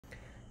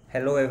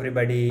Hello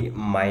everybody,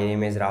 my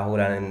name is Rahul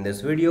and in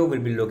this video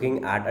we'll be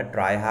looking at a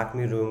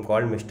Tryhackme room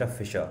called Mr.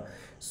 Phisher.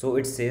 So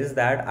it says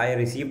that I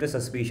received a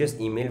suspicious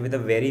email with a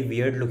very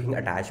weird looking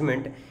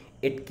attachment.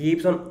 It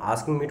keeps on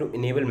asking me to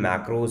enable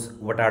macros.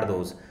 What are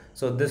those?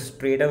 So this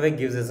straight away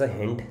gives us a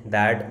hint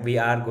that we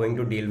are going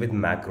to deal with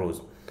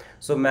macros.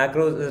 So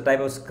macros is a type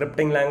of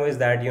scripting language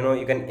that you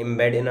can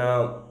embed in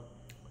a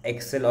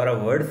Excel or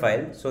a Word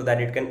file so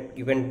that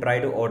you can try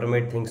to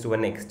automate things to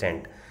an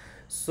extent.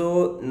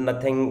 So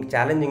nothing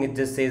challenging, it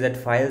just says that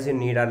files you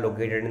need are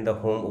located in the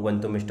home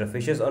Ubuntu Mr.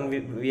 Fishes on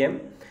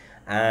VM,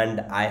 and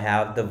I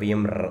have the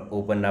VM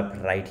open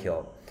up right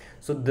here.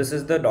 So this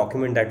is the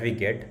document that we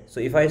get.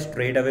 So if I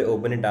straight away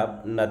open it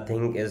up,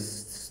 nothing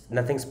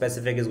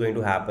specific is going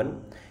to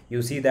happen.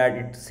 You see that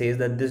it says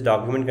that this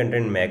document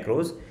contains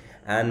macros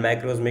and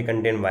macros may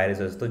contain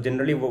viruses. So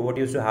generally what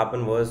used to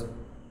happen was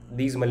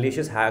these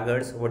malicious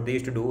hackers, what they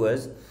used to do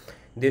is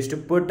they used to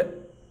put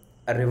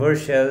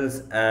reverse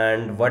shells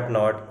and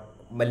whatnot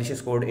malicious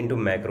code into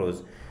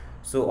macros.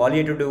 So all you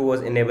had to do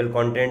was enable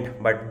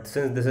content, but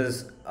since this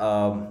is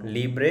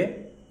Libre,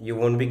 you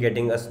won't be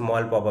getting a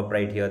small pop-up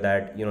right here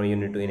that you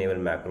need to enable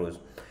macros.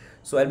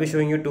 So I'll be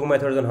showing you two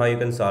methods on how you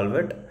can solve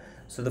it.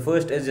 So the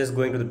first is just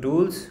going to the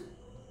tools,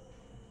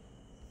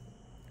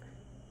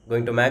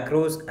 going to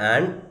macros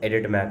and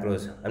edit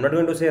macros. I'm not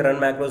going to say run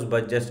macros,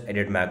 but just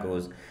edit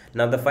macros.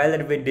 Now the file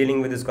that we're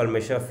dealing with is called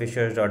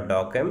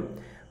Phisher.docm.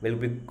 We'll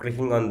be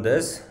clicking on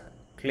this,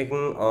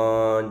 clicking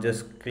on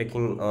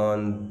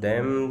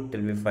them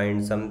till we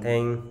find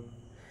something,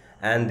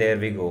 and there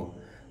we go.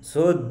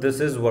 So this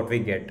is what we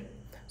get.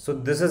 So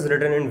this is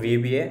written in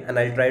VBA and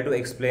I'll try to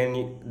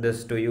explain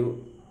this to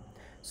you.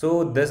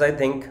 So this, I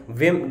think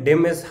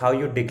dim is how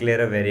you declare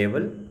a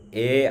variable.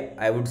 A,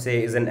 I would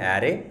say, is an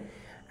array,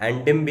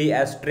 and dim B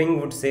as string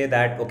would say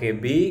that okay,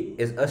 B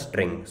is a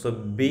string, so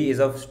B is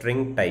of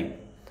string type.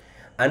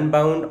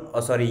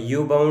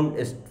 Ubound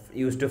is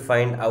used to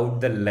find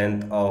out the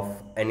length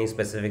of any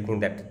specific thing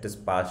that it is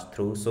passed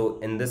through. So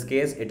in this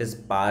case it is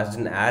passed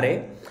an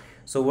array.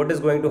 So what is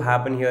going to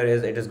happen here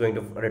is it is going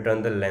to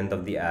return the length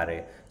of the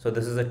array. So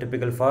this is a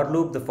typical for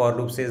loop. The for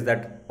loop says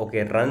that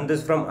okay, run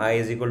this from I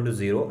is equal to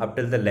 0 up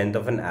till the length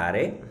of an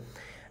array,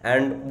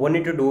 and what you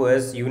need to do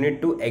is you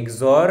need to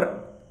XOR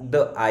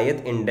the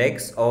ith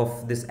index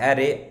of this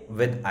array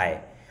with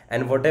I,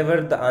 and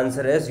whatever the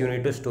answer is you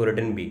need to store it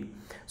in B.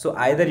 So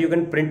either you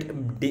can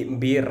print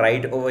B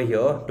right over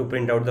here to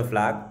print out the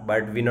flag,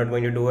 but we're not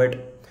going to do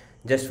it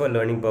just for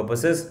learning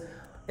purposes.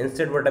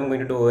 Instead what I'm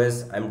going to do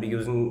is I'm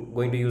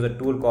going to use a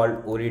tool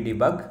called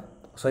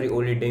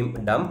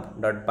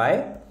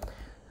dump.py.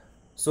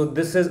 So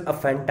this is a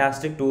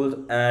fantastic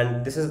tool,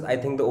 and this is, I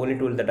think, the only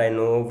tool that I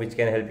know which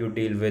can help you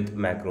deal with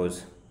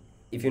macros.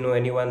 If you know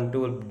anyone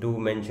tool, do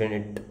mention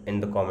it in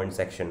the comment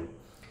section.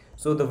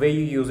 So the way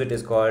you use it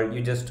is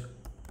you just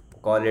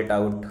call it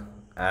out,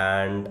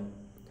 and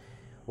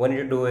what you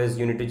need to do is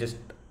you need to just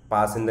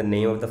pass in the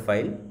name of the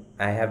file.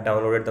 I have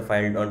downloaded the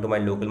file onto my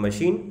local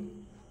machine,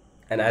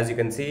 and as you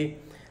can see,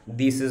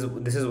 this is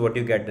what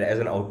you get as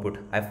an output.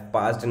 I've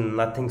passed in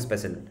nothing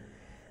special,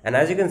 and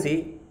as you can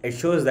see, it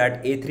shows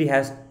that A3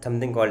 has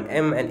something called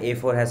M and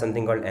A4 has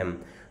something called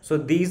M. So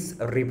these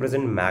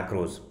represent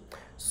macros.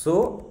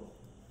 So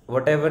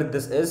whatever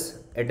this is,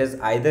 it is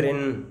either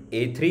in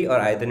A3 or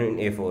either in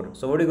A4.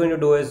 So what we're going to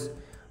do is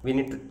we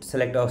need to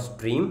select our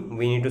stream.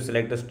 We need to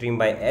select the stream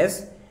by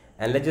S,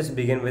 and let's just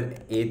begin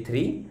with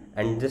A3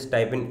 and just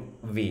type in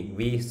V.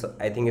 V,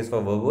 I think, is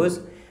for verbose,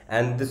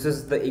 and this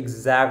is the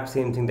exact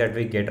same thing that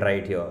we get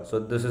right here. So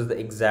this is the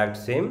exact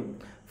same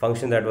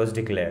function that was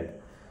declared.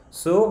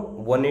 So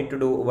what I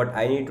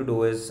need to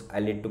do is I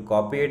need to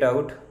copy it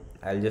out.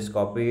 I'll just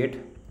copy it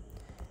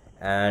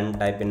and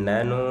type in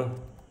nano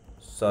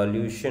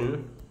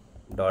solution.py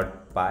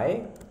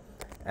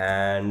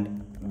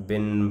and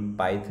bin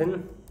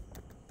python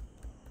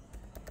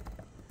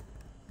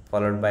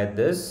followed by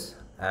this.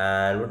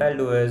 And what I'll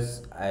do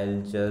is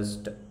I'll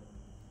just,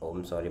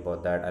 I'm sorry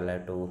about that, I'll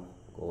have to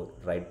go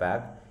right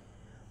back,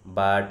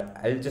 but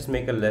I'll just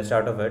make a list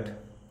out of it,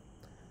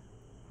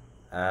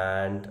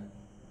 and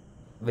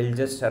we'll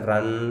just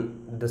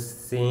run the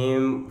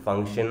same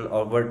function,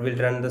 or we'll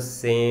run the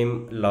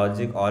same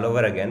logic all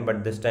over again,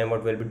 but this time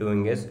what we'll be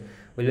doing is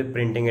we'll be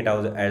printing it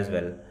out as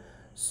well.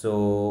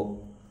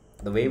 So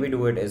the way we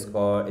do it is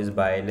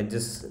by, let's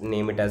just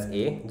name it as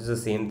A. This is the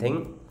same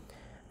thing,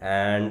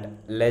 and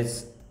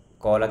let's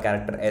call a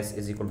character S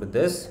is equal to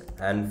this,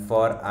 and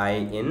for I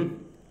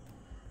in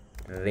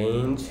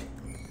range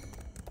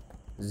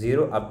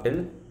 0 up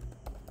till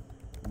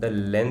the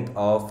length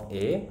of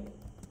A,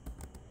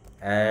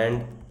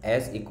 and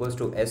S equals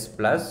to S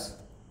plus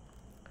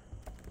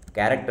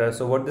character.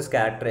 So what this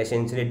character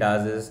essentially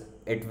does is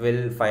it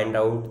will find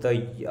out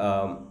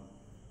the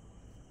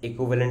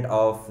equivalent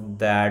of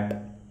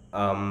that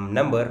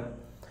number.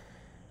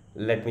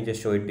 Let me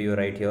just show it to you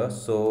right here.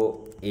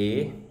 So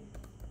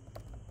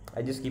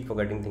I just keep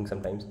forgetting things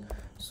sometimes.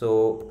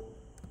 So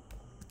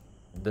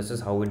this is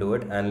how we do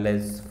it, and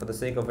for the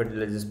sake of it,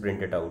 let's just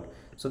print it out.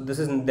 So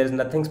there's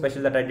nothing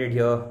special that I did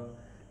here.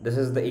 This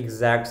is the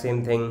exact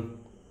same thing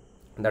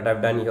that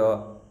I've done here.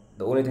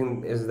 The only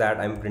thing is that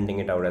I'm printing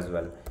it out as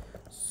well.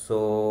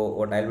 So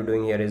what I'll be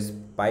doing here is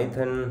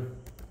Python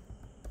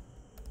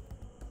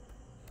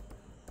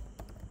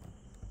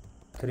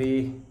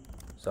 3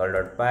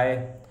 sol.py,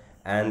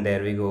 and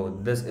there we go.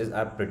 This is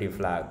a pretty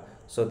flag.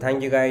 So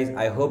thank you guys.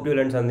 I hope you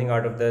learned something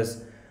out of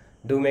this.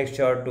 Do make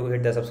sure to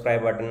hit the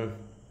subscribe button,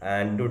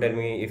 and do tell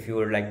me if you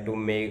would like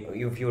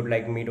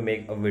me to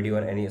make a video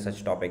on any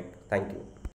such topic. Thank you.